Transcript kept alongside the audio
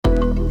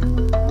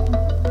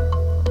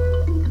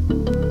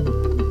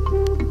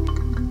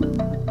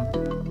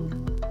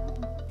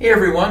Hey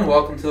everyone,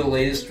 welcome to the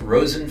latest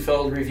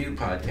Rosenfeld Review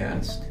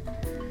podcast.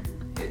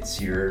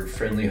 It's your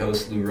friendly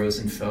host Lou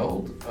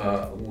Rosenfeld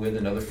with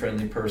another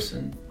friendly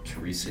person,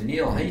 Teresa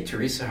Neal. Hey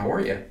Teresa, how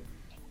are you?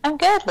 I'm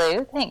good,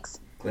 Lou.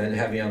 Thanks. Glad to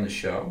have you on the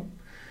show.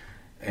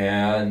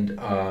 And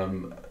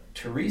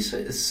Teresa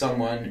is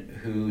someone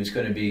who is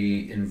going to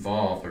be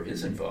involved, or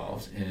is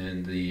involved,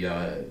 in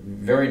the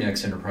very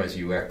next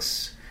Enterprise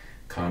UX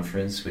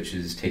conference, which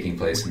is taking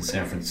place in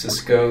San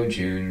Francisco,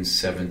 June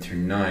 7th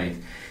through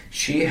 9th.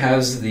 She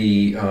has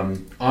the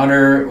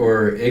honor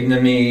or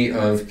ignominy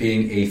of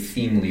being a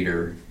theme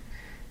leader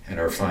at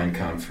our fine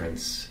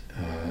conference.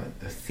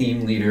 A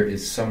theme leader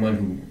is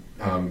someone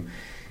who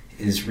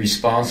is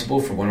responsible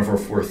for one of our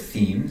 4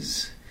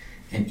 themes,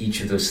 and each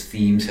of those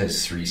themes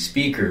has 3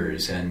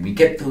 speakers, and we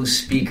get those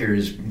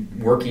speakers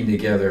working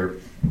together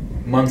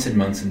months and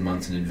months and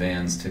months in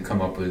advance to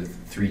come up with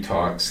 3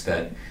 talks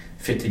that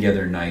fit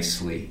together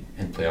nicely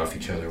and play off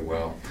each other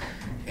well.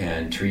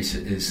 And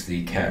Teresa is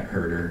the cat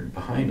herder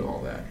behind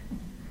all that.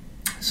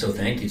 So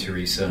thank you,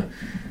 Teresa.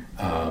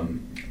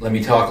 Let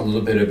me talk a little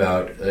bit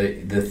about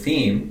the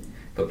theme,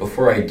 but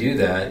before I do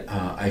that,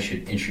 I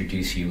should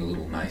introduce you a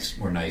little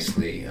more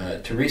nicely.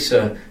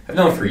 Teresa, I've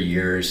known for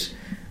years.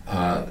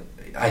 I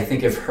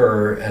think of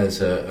her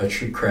as a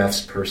true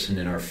craftsperson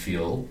in our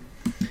field.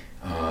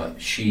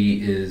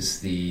 She is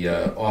the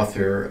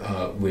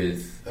author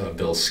with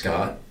Bill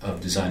Scott of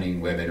Designing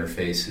Web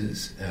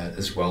Interfaces,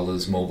 as well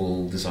as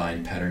Mobile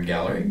Design Pattern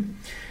Gallery,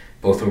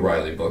 both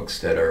O'Reilly books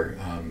that are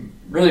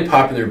really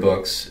popular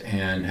books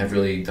and have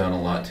really done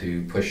a lot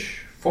to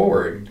push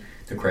forward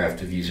the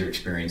craft of user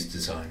experience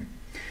design.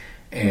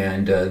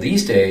 And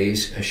these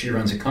days, she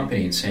runs a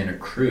company in Santa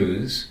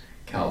Cruz,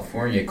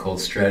 California,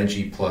 called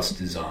Strategy Plus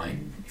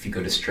Design. If you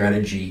go to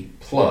Strategy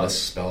Plus,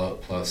 spell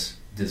out plus,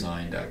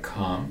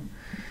 design.com,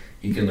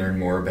 you can learn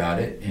more about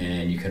it,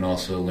 and you can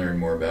also learn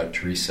more about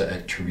Teresa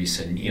at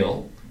Teresa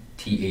Neal,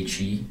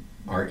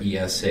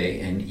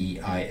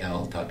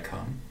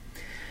 TheresaNeil.com.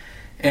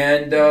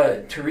 And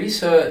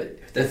Teresa,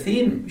 the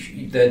theme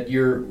that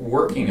you're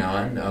working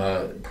on,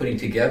 putting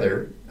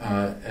together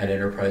at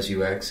Enterprise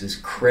UX is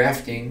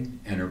crafting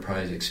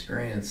enterprise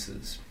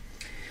experiences.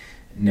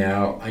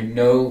 Now, I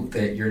know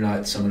that you're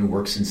not someone who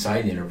works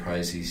inside the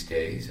enterprise these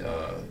days,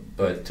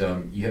 but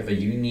you have a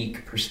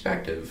unique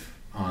perspective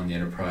on the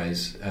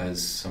enterprise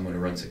as someone who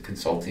runs a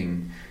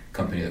consulting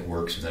company that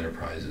works with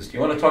enterprises. Do you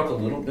want to talk a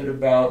little bit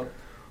about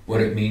what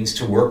it means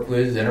to work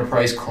with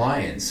enterprise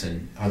clients,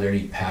 and are there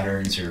any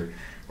patterns or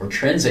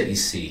trends that you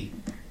see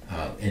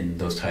in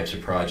those types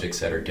of projects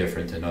that are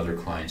different than other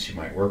clients you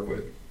might work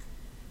with?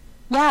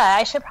 Yeah,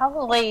 I should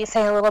probably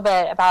say a little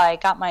bit about I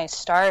got my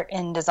start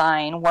in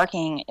design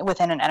working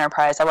within an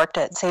enterprise. I worked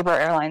at Sabre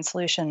Airline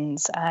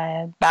Solutions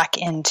back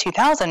in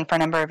 2000 for a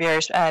number of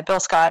years. Bill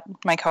Scott,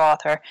 my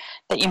co-author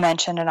that you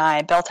mentioned, and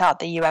I built out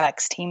the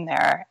UX team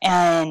there.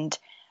 And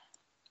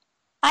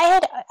I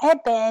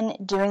had been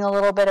doing a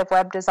little bit of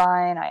web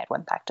design. I had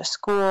went back to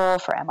school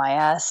for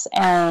MIS,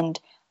 and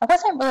I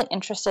wasn't really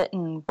interested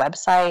in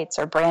websites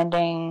or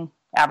branding,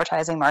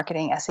 advertising,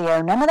 marketing,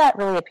 SEO. None of that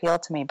really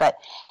appealed to me, but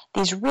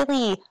these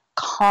really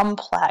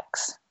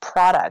complex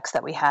products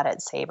that we had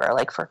at Sabre,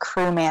 like for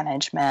crew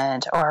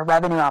management or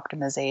revenue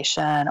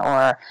optimization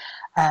or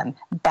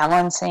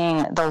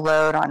balancing the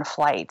load on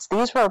flights.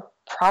 These were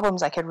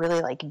problems I could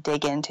really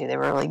dig into. They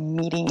were really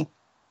meaty,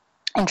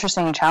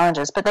 interesting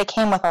challenges, but they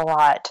came with a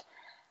lot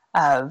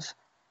of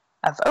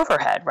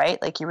overhead,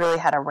 right? Like you really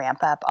had to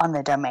ramp up on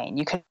the domain.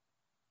 You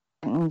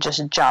couldn't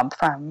just jump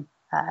from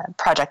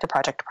project to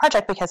project to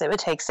project because it would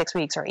take 6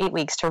 weeks or 8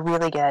 weeks to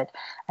really get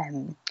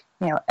in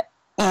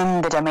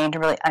the domain to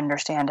really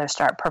understand to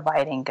start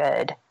providing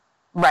good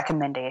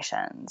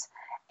recommendations.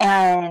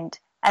 And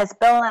as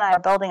Bill and I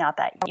are building out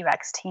that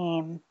UX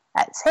team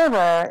at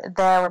Sabre,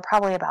 there were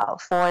probably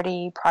about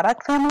 40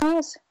 product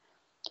families.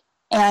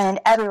 And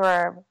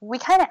everywhere, we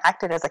kind of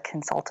acted as a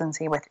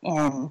consultancy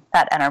within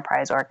that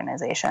enterprise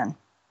organization.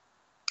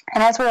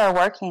 And as we were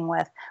working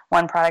with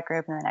one product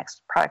group and the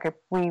next product group,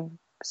 we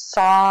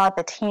saw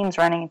the teams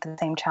running into the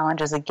same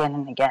challenges again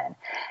and again.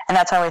 And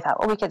that's how we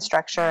thought, well, we could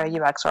structure a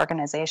UX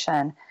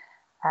organization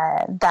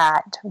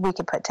that we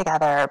could put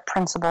together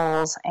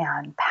principles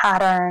and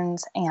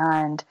patterns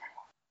and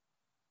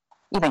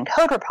even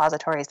code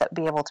repositories that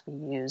would be able to be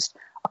used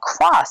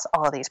across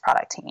all of these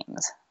product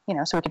teams.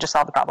 So we could just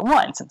solve the problem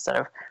once instead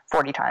of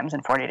 40 times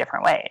in 40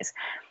 different ways.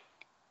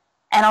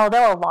 And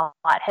although a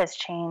lot has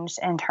changed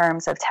in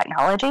terms of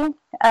technology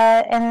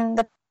in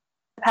the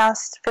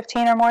past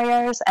 15 or more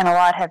years, and a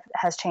lot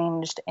has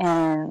changed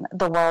in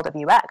the world of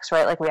UX,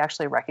 right? Like we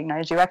actually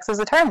recognize UX as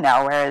a term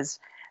now, whereas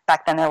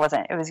back then there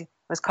wasn't. It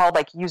was called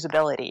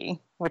usability,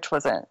 which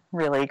wasn't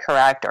really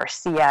correct, or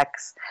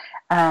CX.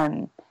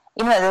 Even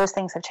though those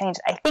things have changed,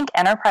 I think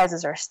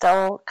enterprises are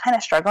still kind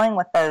of struggling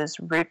with those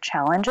root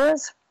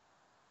challenges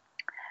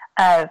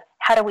of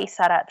how do we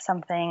set up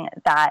something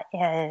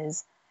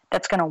that's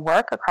going to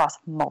work across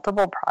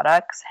multiple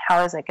products?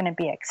 How is it going to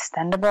be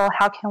extendable?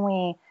 How can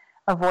we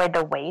avoid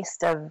the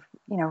waste of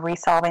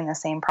resolving the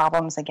same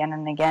problems again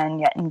and again,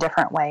 yet in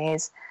different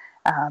ways?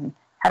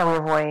 How do we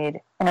avoid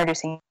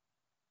introducing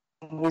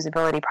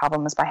usability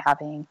problems by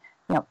having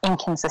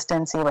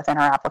inconsistency within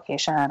our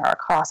application or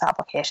across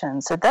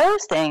applications? So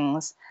those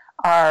things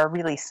are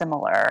really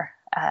similar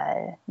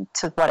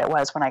to what it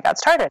was when I got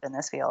started in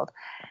this field.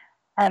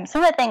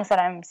 Some of the things that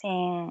I'm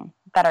seeing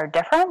that are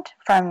different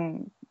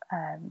from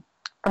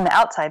the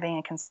outside, being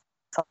a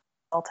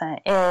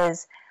consultant,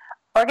 is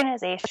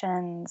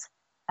organizations.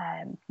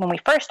 When we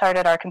first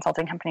started our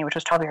consulting company, which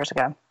was 12 years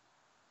ago,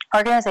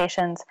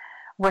 organizations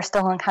were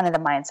still in kind of the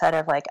mindset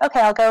of like,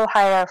 okay, I'll go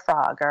hire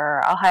Frog,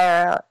 or I'll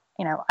hire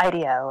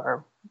IDEO,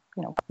 or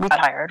we got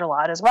hired a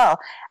lot as well.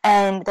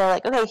 And they're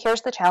like, okay,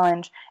 here's the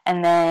challenge,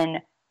 and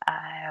then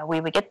we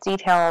would get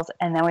details,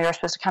 and then we were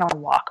supposed to kind of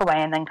walk away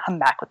and then come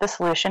back with the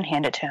solution,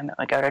 hand it to them, it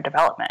would go to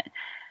development.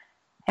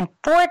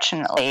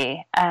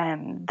 Unfortunately,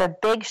 the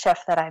big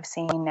shift that I've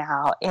seen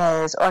now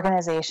is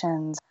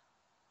organizations,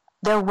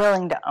 they're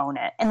willing to own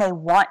it, and they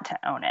want to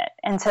own it.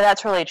 And so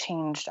that's really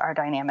changed our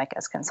dynamic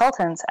as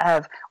consultants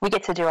of we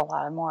get to do a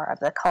lot more of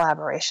the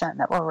collaboration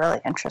that we're really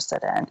interested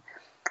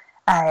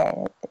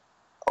in.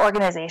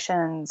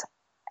 Organizations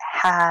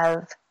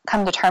have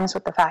come to terms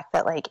with the fact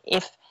that like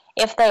if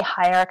they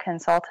hire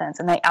consultants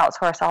and they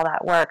outsource all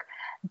that work,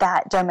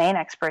 that domain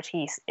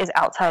expertise is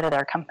outside of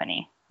their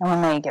company. And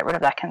when they get rid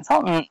of that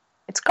consultant,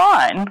 it's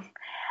gone.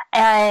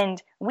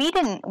 And we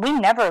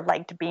never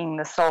liked being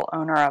the sole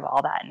owner of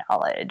all that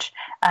knowledge.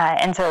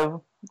 And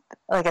so,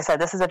 like I said,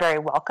 this is a very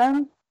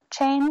welcome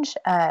change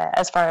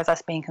as far as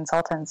us being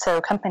consultants. So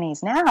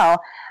companies now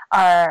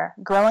are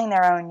growing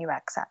their own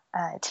UX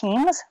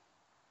teams.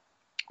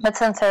 But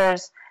since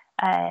there's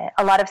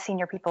a lot of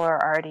senior people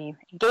are already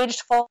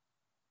engaged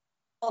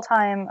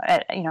full-time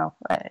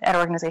at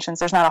organizations,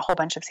 there's not a whole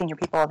bunch of senior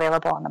people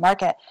available on the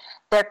market.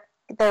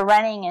 They're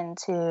running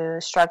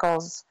into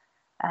struggles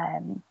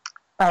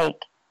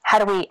like how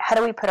do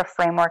we put a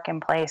framework in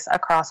place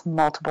across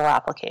multiple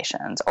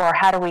applications, or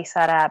how do we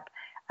set up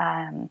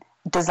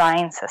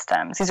design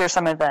systems? These are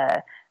some of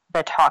the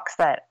talks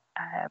that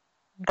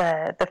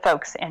the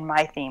folks in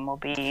my theme will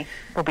be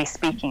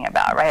speaking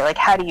about, right? Like,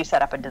 how do you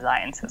set up a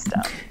design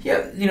system?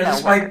 Yeah,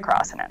 this might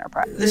across an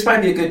enterprise. This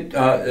might be a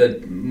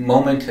good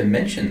moment to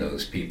mention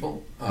those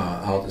people.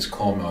 I'll just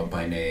call them out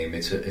by name.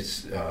 It's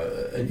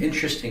an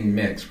interesting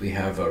mix. We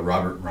have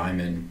Robert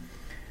Ryman,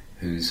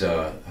 who's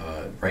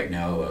right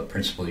now a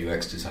principal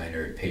UX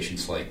designer at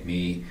Patients Like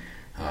Me.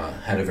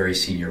 Had a very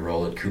senior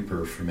role at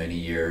Cooper for many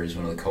years.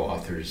 One of the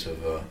co-authors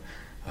of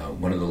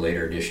one of the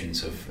later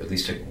editions of at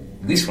least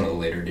one of the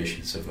later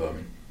editions of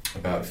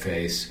About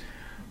Face.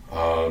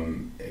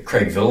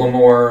 Craig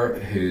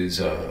Villamore,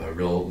 who's a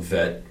real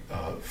vet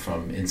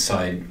from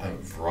inside a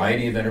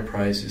variety of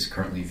enterprises,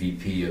 currently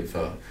VP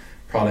of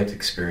Product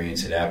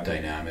Experience at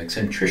AppDynamics,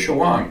 and Tricia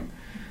Wang,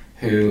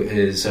 who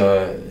is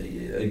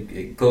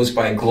goes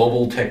by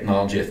Global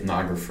Technology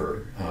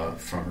Ethnographer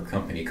from her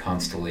company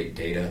Constellate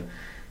Data,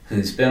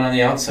 who's been on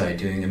the outside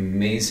doing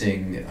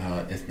amazing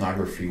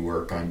ethnography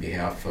work on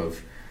behalf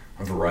of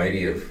a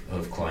variety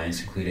of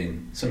clients,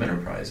 including some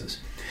enterprises.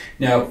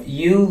 Now,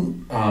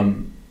 you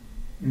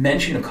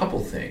mentioned a couple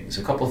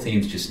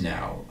themes just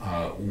now.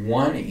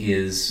 One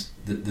is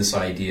this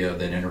idea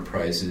that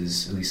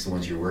enterprises, at least the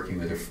ones you're working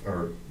with,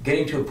 are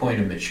getting to a point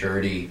of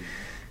maturity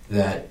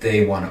that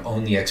they want to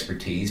own the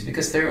expertise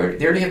because they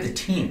already have the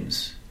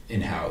teams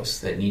in-house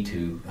that need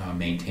to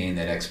maintain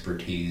that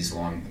expertise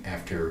long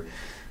after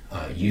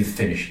you've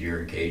finished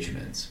your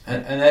engagements.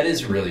 And that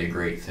is really a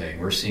great thing.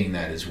 We're seeing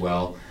that as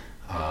well.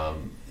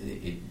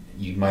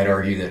 You might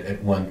argue that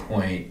at one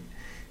point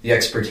the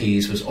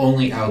expertise was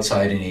only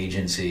outside in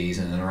agencies,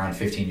 and then around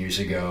 15 years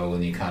ago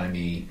when the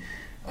economy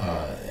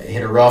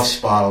hit a rough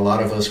spot, a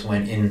lot of us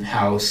went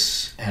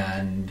in-house,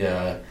 and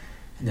then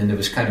there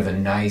was kind of a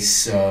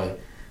nice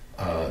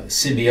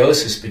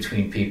symbiosis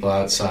between people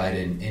outside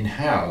and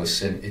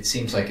in-house, and it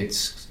seems like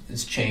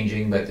it's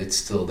changing, but it's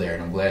still there,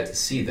 and I'm glad to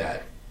see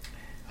that.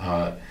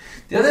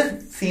 The other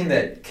theme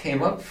that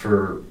came up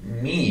for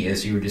me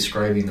as you were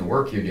describing the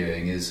work you're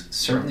doing is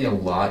certainly a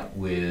lot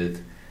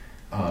with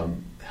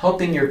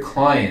helping your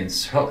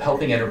clients,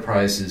 helping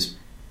enterprises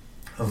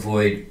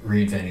avoid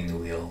reinventing the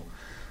wheel.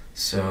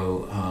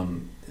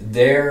 So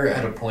they're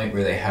at a point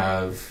where they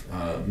have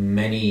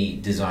many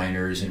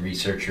designers and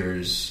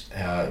researchers,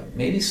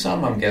 maybe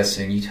some, I'm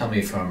guessing, you tell me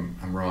if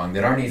I'm wrong,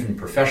 that aren't even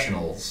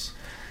professionals.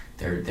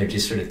 They're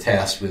just sort of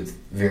tasked with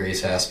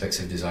various aspects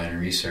of design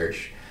and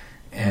research.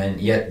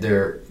 And yet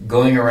they're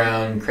going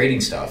around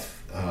creating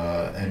stuff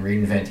and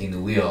reinventing the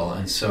wheel.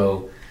 And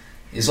so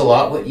is a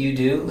lot what you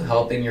do,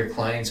 helping your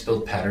clients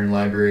build pattern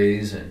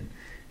libraries and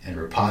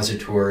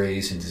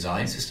repositories and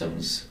design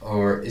systems?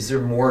 Or is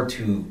there more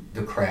to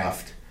the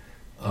craft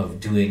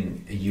of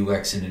doing a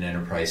UX in an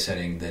enterprise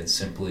setting than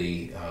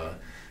simply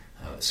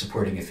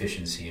supporting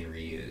efficiency and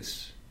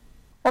reuse?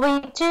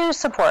 Well, we do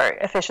support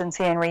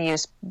efficiency and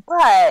reuse,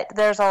 but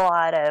there's a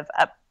lot of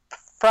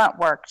upfront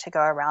work to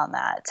go around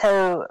that.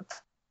 So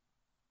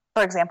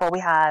for example, we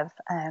have,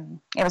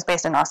 it was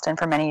based in Austin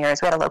for many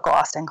years. We had a local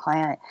Austin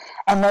client,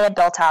 and they had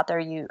built out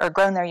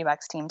grown their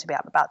UX team to be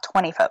about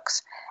 20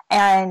 folks.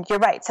 And you're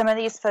right, some of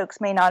these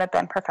folks may not have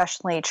been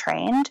professionally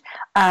trained,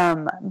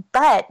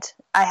 but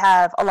I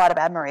have a lot of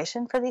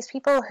admiration for these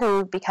people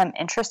who become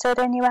interested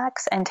in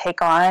UX and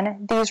take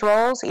on these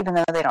roles, even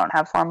though they don't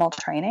have formal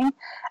training.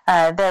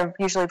 They're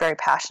usually very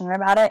passionate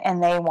about it,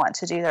 and they want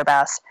to do their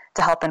best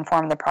to help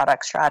inform the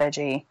product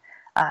strategy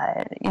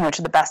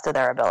to the best of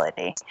their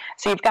ability.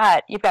 So you've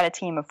got a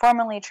team of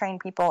formally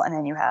trained people, and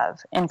then you have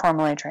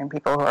informally trained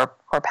people who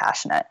are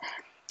passionate.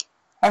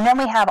 And then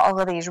we have all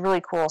of these really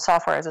cool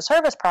software as a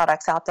service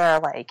products out there,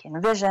 like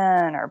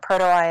InVision or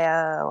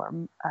Proto.io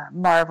or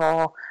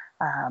Marvel,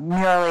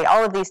 Murally,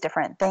 all of these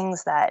different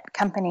things that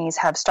companies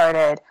have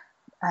started,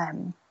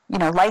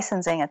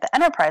 licensing at the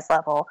enterprise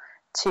level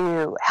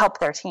to help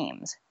their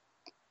teams.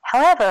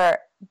 However,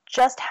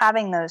 just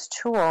having those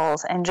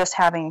tools and just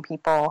having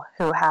people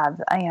who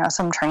have,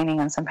 some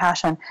training and some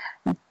passion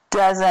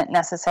doesn't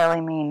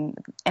necessarily mean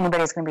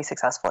anybody's going to be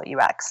successful at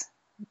UX.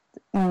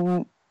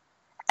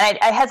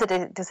 I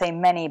hesitate to say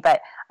many,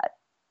 but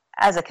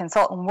as a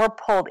consultant, we're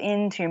pulled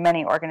into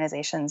many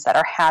organizations that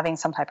are having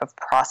some type of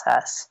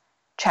process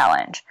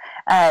challenge.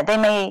 They're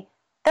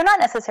not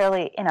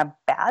necessarily in a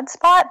bad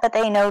spot, but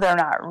they know they're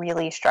not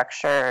really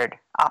structured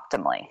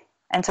optimally.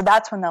 And so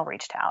that's when they'll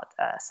reach out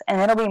to us.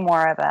 And it'll be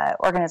more of an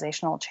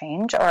organizational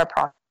change or a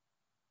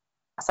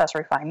process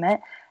refinement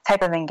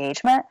type of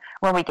engagement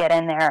where we get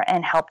in there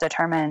and help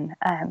determine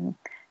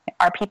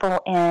are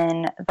people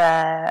in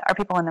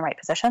the right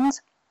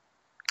positions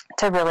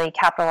to really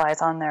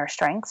capitalize on their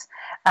strengths.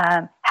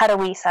 How do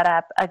we set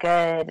up a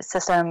good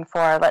system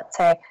for, let's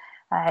say,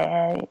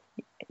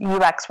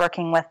 UX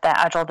working with the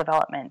agile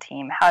development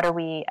team? How do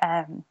we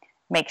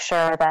make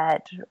sure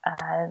that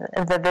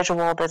the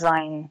visual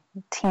design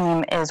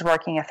team is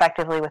working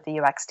effectively with the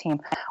UX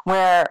team?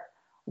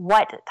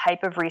 What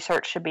type of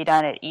research should be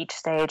done at each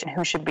stage, and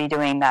who should be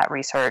doing that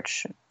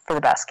research for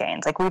the best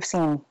gains? Like, we've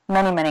seen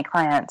many, many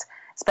clients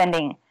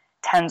spending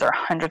tens or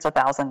hundreds of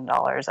thousands of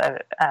dollars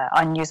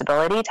on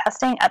usability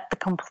testing at the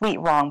complete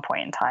wrong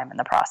point in time in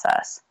the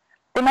process.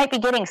 They might be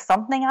getting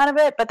something out of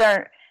it, but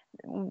they're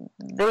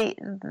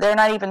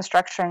not even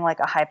structuring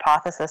like a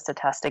hypothesis to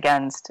test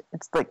against.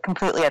 It's like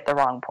completely at the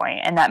wrong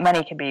point, and that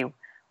money could be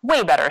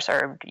way better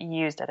served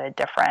used at a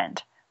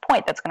different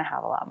point that's going to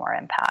have a lot more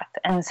impact.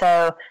 And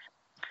so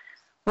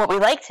what we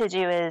like to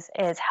do is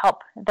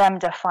help them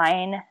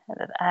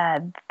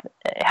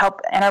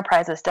help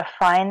enterprises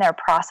define their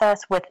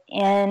process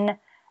within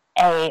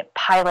a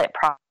pilot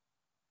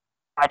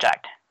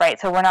project, right?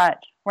 So we're not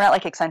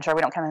like Accenture.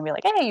 We don't come in and be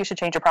like, hey, you should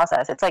change your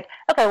process. It's like,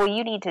 okay, well,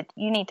 you need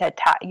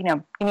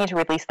to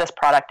release this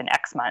product in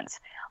X months.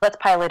 Let's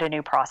pilot a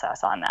new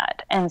process on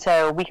that. And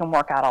so we can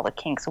work out all the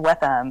kinks with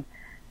them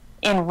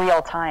in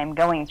real time,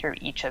 going through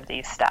each of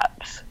these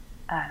steps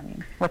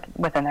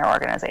within their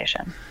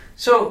organization.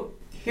 So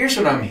here's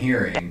what I'm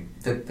hearing.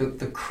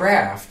 The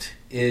craft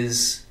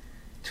is,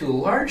 to a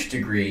large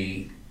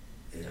degree,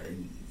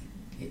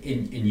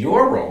 in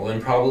your role,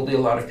 and probably a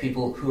lot of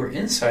people who are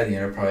inside the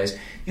enterprise,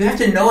 you have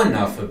to know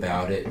enough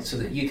about it so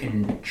that you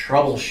can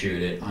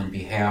troubleshoot it on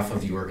behalf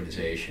of the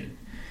organization.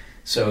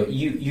 So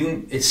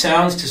it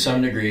sounds to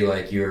some degree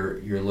like you're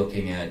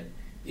looking at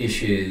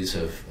issues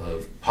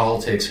of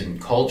politics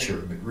and culture,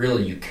 but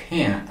really you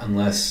can't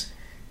unless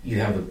you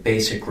have a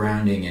basic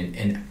grounding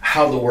in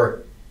how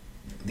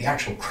the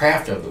actual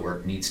craft of the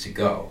work needs to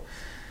go.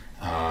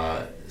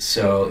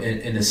 So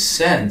in a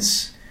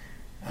sense,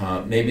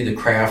 maybe the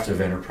craft of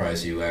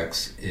enterprise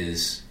UX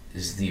is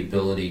the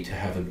ability to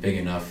have a big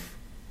enough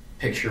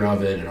picture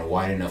of it and a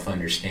wide enough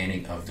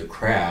understanding of the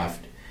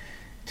craft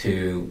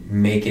to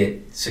make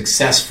it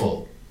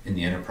successful in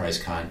the enterprise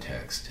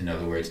context. In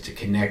other words, to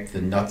connect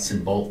the nuts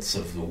and bolts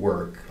of the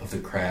work of the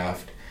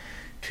craft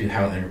to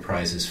how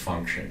enterprises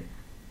function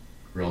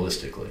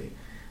realistically.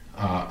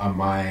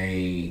 Am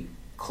I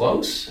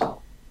close?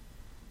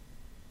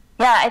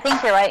 Yeah, I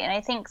think you're right, and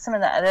I think some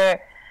of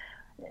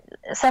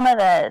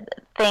the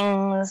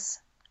things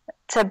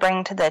to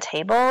bring to the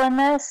table in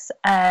this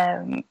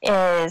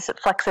is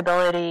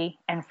flexibility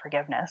and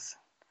forgiveness,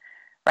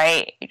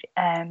 right?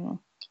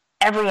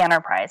 Every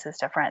enterprise is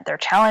different. Their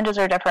challenges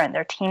are different.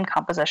 Their team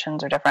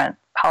compositions are different.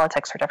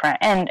 Politics are different,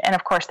 and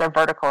of course their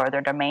vertical or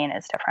their domain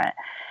is different.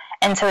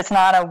 And so it's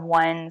not a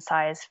one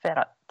size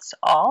fits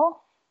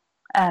all.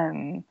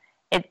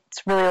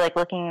 It's really like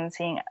looking and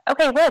seeing,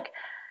 okay, look,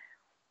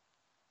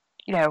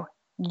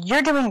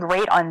 you're doing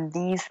great on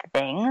these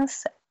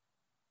things.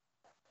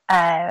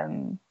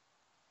 Where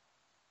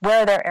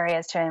are there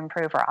areas to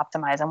improve or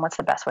optimize, and what's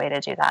the best way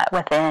to do that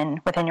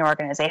within your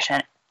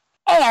organization?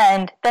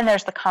 And then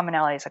there's the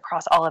commonalities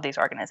across all of these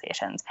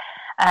organizations.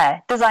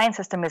 Design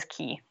system is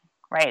key,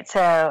 right?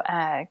 So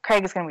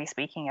Craig is going to be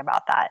speaking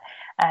about that.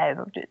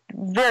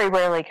 Very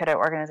rarely could an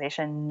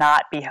organization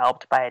not be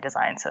helped by a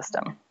design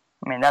system.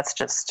 I mean,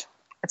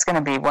 it's going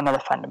to be one of the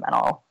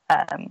fundamental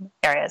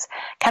areas.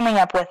 Coming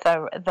up with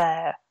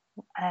the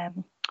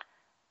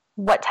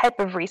what type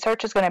of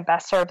research is going to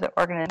best serve the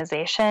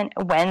organization,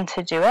 when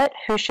to do it,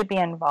 who should be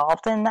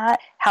involved in that,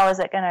 how is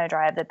it going to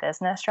drive the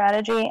business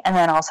strategy, and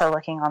then also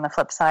looking on the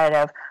flip side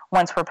of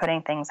once we're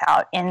putting things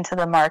out into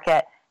the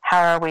market,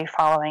 how are we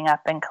following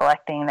up and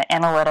collecting the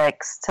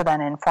analytics to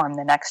then inform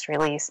the next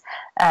release.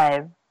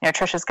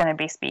 Trisha's going to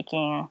be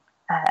speaking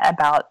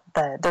about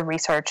the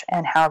research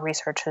and how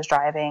research is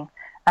driving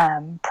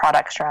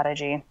product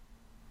strategy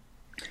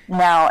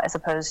now, as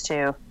opposed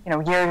to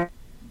years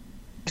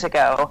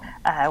ago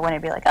when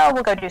it'd be like, oh,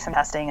 we'll go do some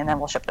testing and then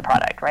we'll ship the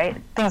product, right?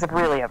 Things have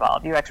really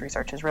evolved. UX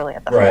research is really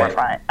at the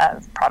forefront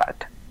of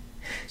product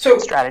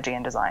strategy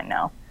and design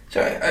now.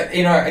 So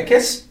I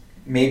guess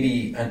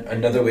maybe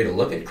another way to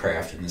look at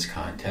craft in this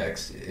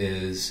context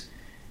is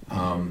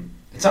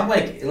it's not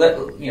like,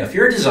 if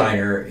you're a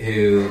designer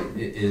who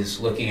is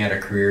looking at a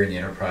career in the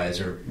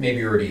enterprise, or maybe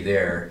you're already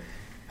there,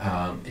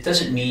 it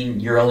doesn't mean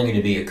you're only going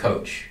to be a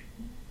coach.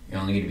 You're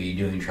only going to be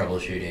doing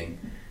troubleshooting.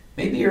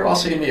 Maybe you're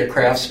also going to be a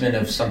craftsman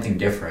of something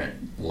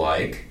different,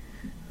 like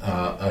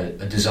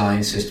a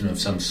design system of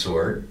some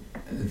sort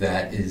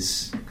that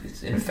is,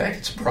 in effect,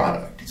 it's a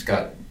product. It's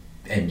got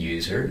end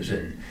users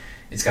and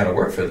it's got to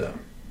work for them,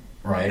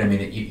 right? I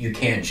mean, you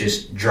can't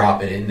just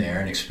drop it in there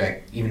and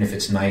expect, even if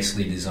it's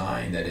nicely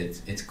designed, that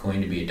it's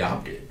going to be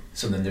adopted.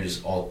 So then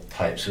there's all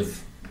types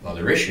of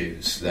other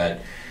issues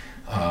that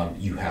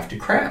you have to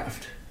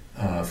craft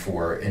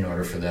in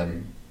order for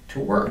them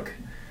to work.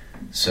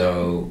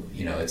 So,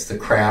 it's the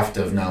craft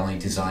of not only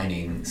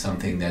designing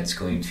something that's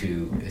going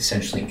to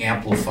essentially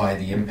amplify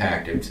the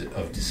impact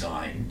of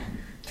design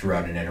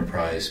throughout an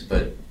enterprise,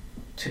 but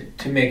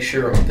to make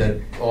sure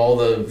that all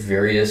the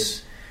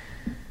various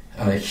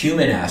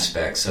human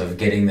aspects of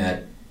getting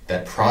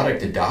that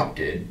product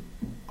adopted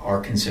are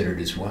considered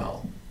as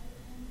well.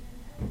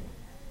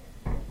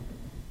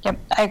 Yep,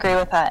 I agree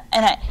with that.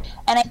 And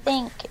I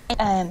think,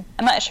 I'm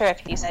not sure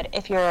if you said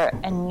if you're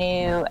a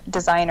new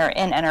designer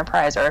in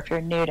enterprise or if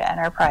you're new to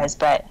enterprise,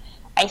 but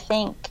I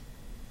think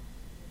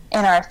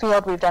in our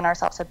field we've done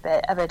ourselves a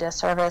bit of a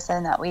disservice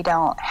in that we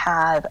don't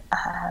have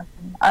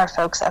our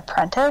folks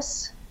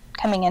apprentice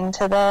coming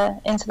into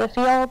the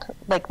field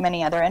like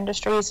many other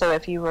industries. So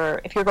if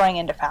you're going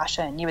into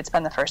fashion, you would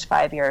spend the first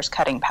 5 years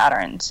cutting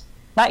patterns,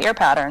 not your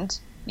patterns.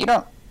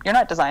 You're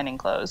not designing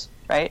clothes,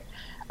 right?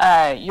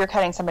 You're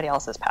cutting somebody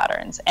else's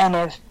patterns. And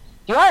if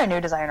you are a new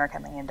designer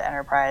coming into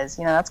enterprise,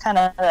 that's kind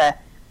of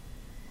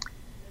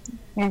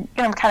you're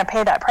going to kind of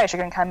pay that price.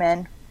 You're going to come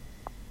in,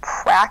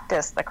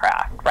 practice the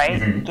craft, right?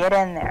 Mm-hmm. Get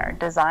in there,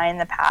 design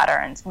the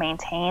patterns,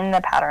 maintain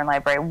the pattern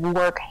library,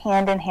 work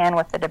hand in hand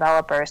with the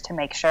developers to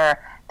make sure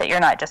that you're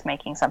not just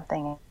making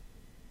something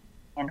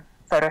in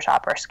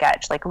Photoshop or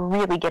Sketch. Like,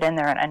 really get in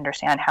there and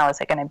understand how is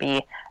it going to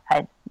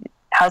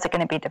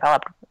be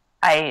developed.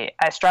 I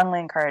strongly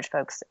encourage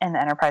folks in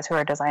the enterprise who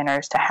are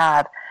designers to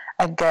have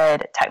a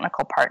good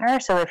technical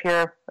partner. So if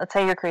let's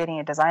say you're creating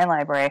a design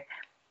library,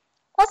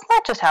 let's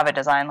not just have a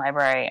design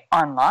library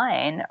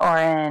online or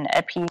in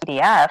a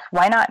PDF.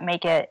 Why not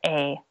make it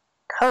a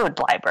code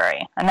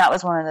library? And that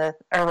was one of the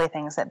early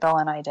things that Bill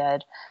and I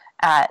did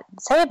at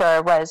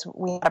Sabre. Was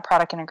we had a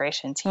product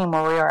integration team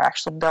where we were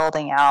actually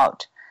building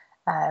out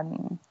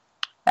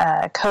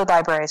code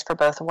libraries for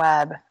both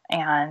web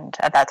and,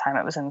 at that time,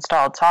 it was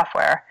installed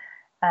software.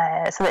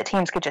 So that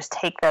teams could just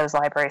take those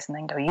libraries and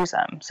then go use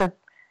them. So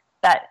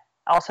that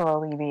also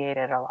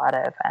alleviated a lot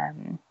of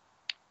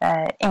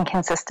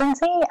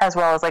inconsistency, as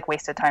well as like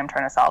wasted time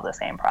trying to solve the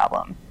same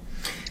problem.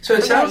 So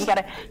it sounds you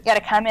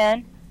gotta come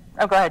in.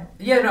 Oh, go ahead.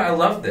 Yeah, no, I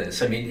love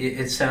this. I mean,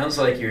 it sounds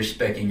like you're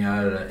speccing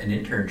out an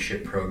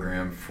internship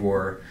program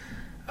for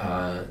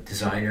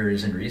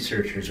designers and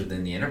researchers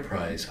within the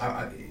enterprise.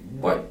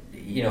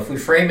 If we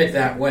frame it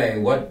that way,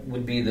 what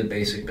would be the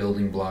basic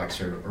building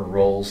blocks or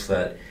roles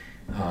that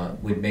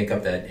would make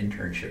up that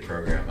internship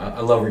program?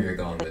 I love where you're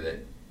going with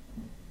it.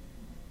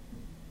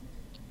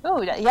 Oh,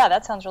 yeah,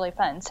 that sounds really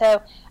fun.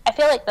 So I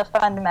feel like the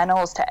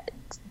fundamentals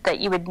that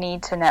you would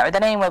need to know, or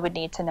that anyone would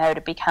need to know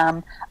to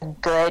become a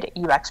good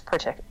UX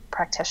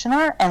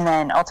practitioner, and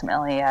then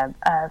ultimately a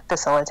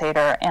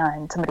facilitator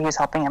and somebody who's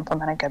helping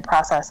implement a good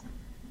process.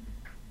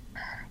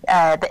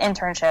 The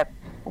internship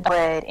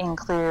would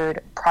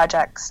include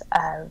projects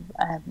of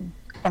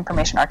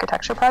information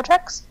architecture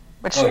projects,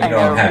 which I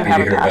know you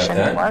have a passion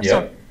for.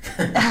 Yep.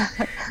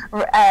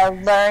 So,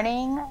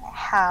 learning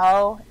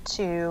how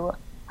to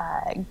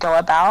go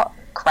about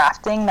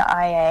crafting the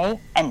IA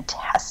and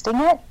testing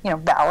it,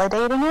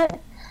 validating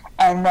it,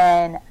 and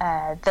then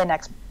the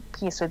next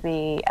piece would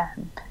be,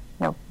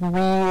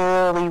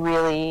 really,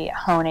 really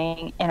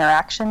honing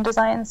interaction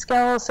design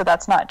skills. So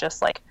that's not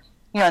just like,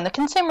 in the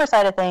consumer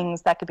side of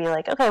things, that could be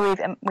like, okay,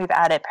 we've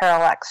added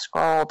parallax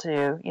scroll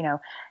to, and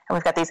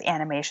we've got these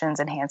animations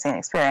enhancing the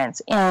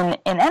experience. In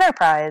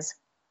enterprise,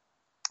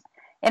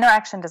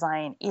 interaction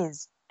design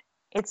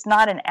it's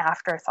not an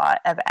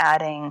afterthought of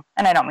adding,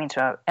 and I don't mean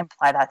to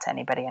imply that to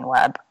anybody in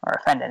web or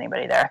offend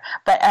anybody there,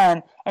 but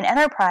in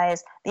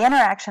enterprise, the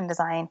interaction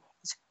design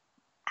is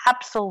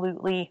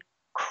absolutely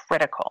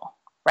critical,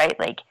 right?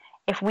 Like,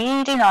 if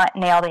we do not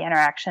nail the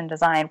interaction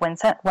design, when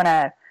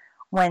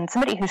when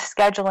somebody who's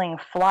scheduling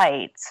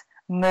flights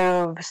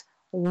moves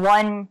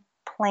one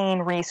plane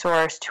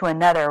resource to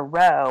another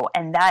row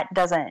and that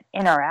doesn't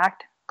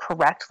interact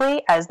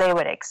correctly as they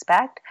would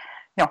expect,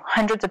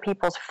 hundreds of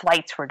people's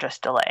flights were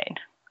just delayed.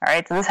 All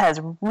right, so this has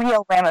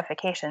real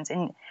ramifications,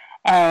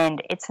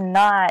 and it's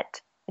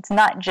not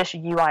just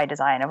UI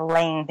design of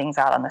laying things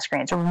out on the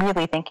screen. It's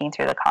really thinking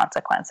through the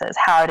consequences.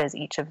 How does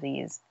each of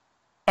these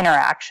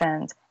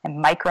interactions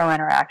and micro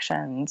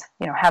interactions,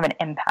 have an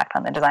impact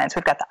on the design? So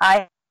we've got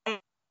the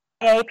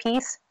IA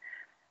piece,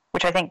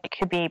 which I think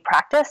could be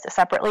practiced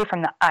separately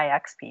from the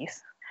IX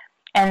piece.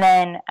 And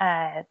then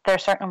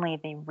there's certainly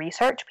the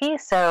research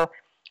piece. So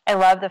I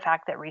love the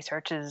fact that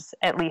research is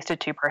at least a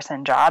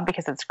 2-person job,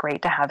 because it's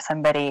great to have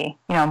somebody,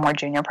 a more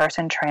junior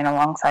person train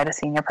alongside a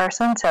senior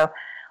person. So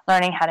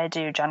learning how to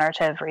do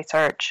generative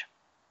research,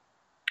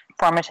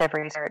 formative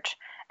research,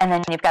 and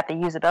then you've got the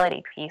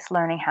usability piece,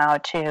 learning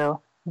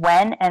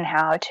when and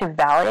how to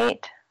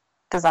validate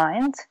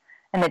designs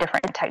and the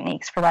different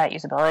techniques for that,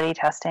 usability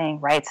testing,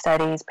 write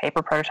studies,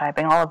 paper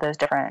prototyping, all of those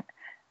different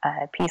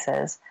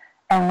pieces.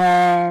 And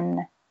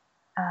then,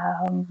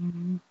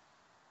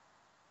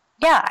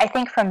 I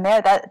think from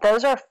there,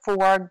 those are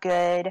 4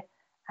 good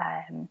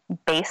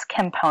base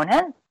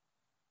components.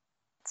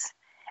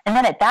 And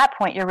then at that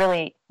point,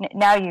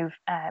 now you've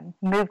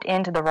moved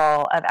into the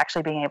role of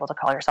actually being able to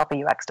call yourself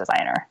a UX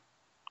designer,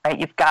 right?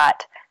 You've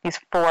got these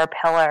 4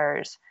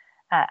 pillars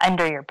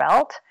under your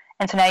belt.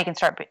 And so now you can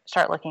start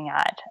looking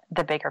at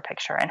the bigger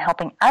picture and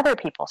helping other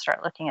people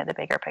start looking at the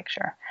bigger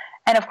picture.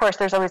 And of course,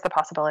 there's always the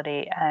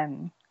possibility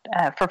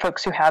for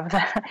folks who have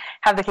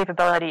the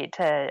capability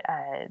to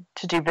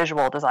do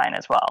visual design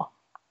as well,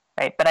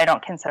 right? But I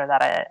don't consider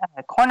that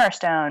a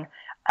cornerstone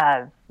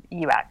of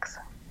UX.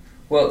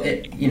 Well,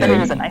 it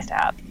is a nice to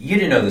have. You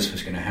didn't know this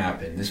was going to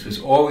happen. This was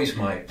always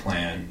my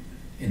plan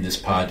in this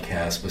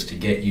podcast, was to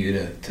get you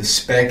to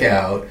spec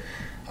out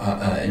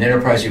an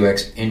enterprise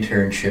UX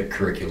internship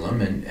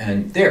curriculum,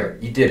 and there,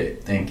 you did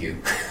it. Thank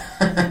you.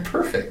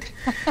 Perfect.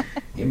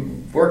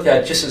 You worked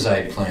out just as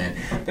I had planned.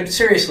 But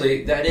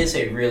seriously, that is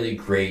a really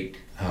great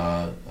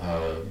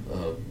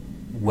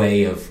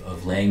way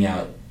of laying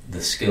out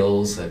the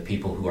skills that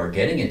people who are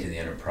getting into the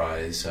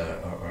enterprise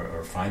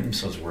or find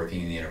themselves working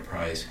in the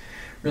enterprise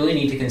really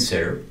need to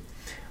consider.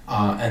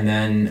 And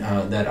then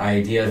that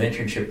idea of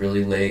internship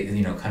really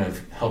kind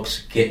of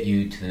helps get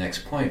you to the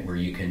next point where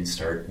you can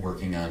start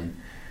working on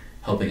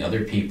helping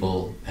other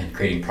people and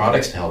creating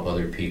products to help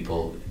other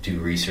people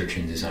do research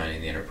and design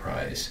in the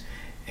enterprise.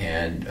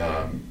 And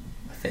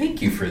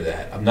thank you for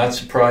that. I'm not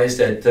surprised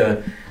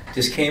that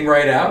just came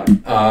right out.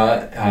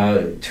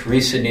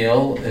 Teresa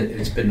Neal,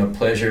 it's been a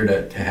pleasure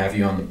to have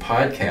you on the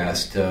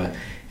podcast.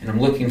 And I'm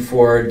looking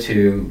forward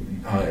to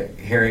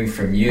hearing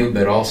from you,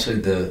 but also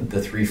the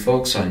 3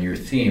 folks on your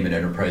theme at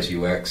Enterprise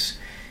UX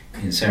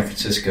in San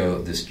Francisco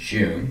this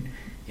June.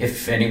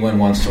 If anyone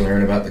wants to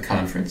learn about the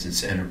conference,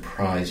 it's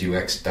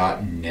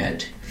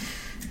enterpriseux.net.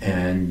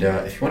 And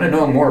if you want to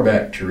know more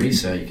about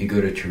Teresa, you can go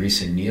to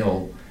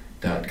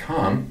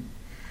teresaneal.com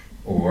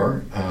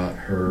or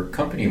her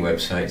company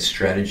website,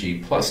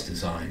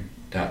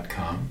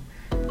 strategyplusdesign.com.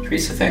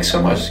 Teresa, thanks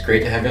so much. It's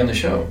great to have you on the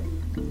show.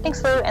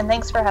 Thanks, Lou, and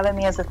thanks for having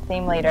me as a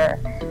theme leader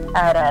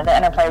at the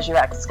Enterprise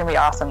UX. It's going to be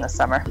awesome this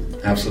summer.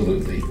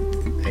 Absolutely.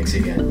 Thanks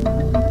again.